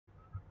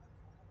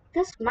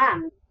This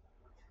man,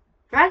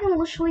 Dragon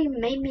literally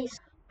made me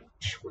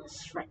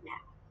speechless right now.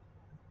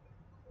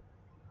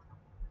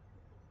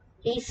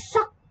 He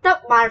sucked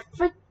up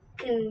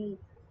mm,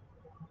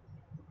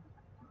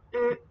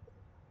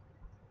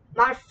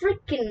 my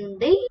freaking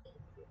D.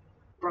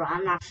 Bro,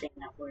 I'm not saying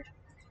that word.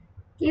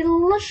 He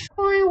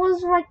literally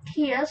was right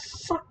here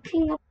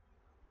sucking up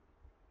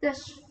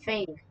this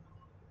thing.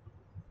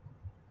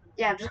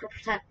 Yeah, I'm just gonna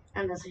pretend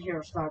and there's a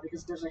hero star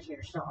because there's a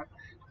hero star.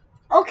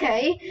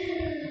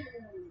 Okay.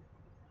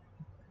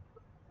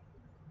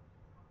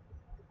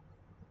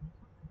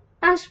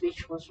 I'm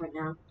speechless right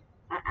now.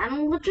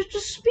 I'm legit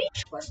just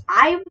speechless.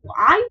 I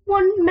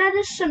want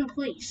medicine,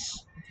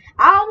 please.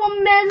 I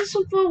want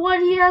medicine for what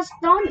he has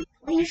done,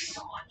 please.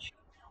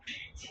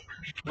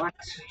 What?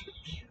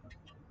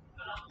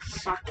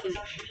 Sucking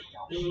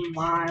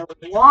my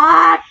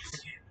what?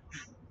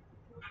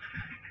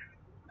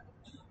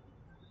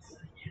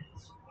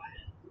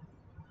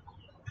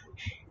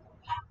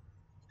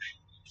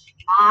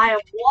 My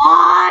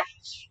what?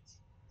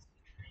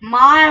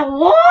 My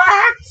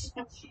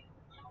what?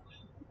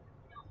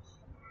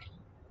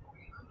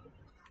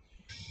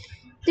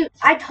 Dude,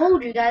 I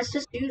told you guys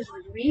this dude's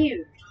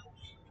weird.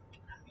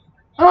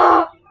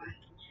 Oh,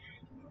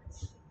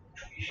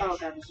 oh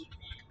god.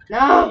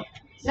 No!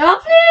 No,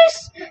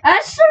 please!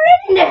 I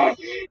surrender!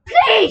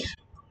 Please!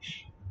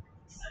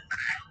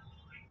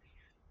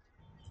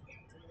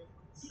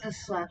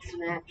 This sucks,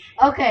 man.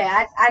 Okay,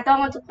 I don't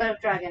want to play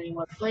with Dragon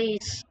anymore.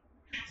 Please.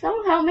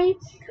 Someone help me.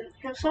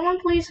 Can someone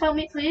please help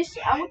me, please?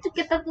 I want to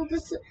get out of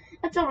this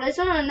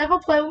isolation and never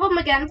play with him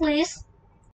again, please.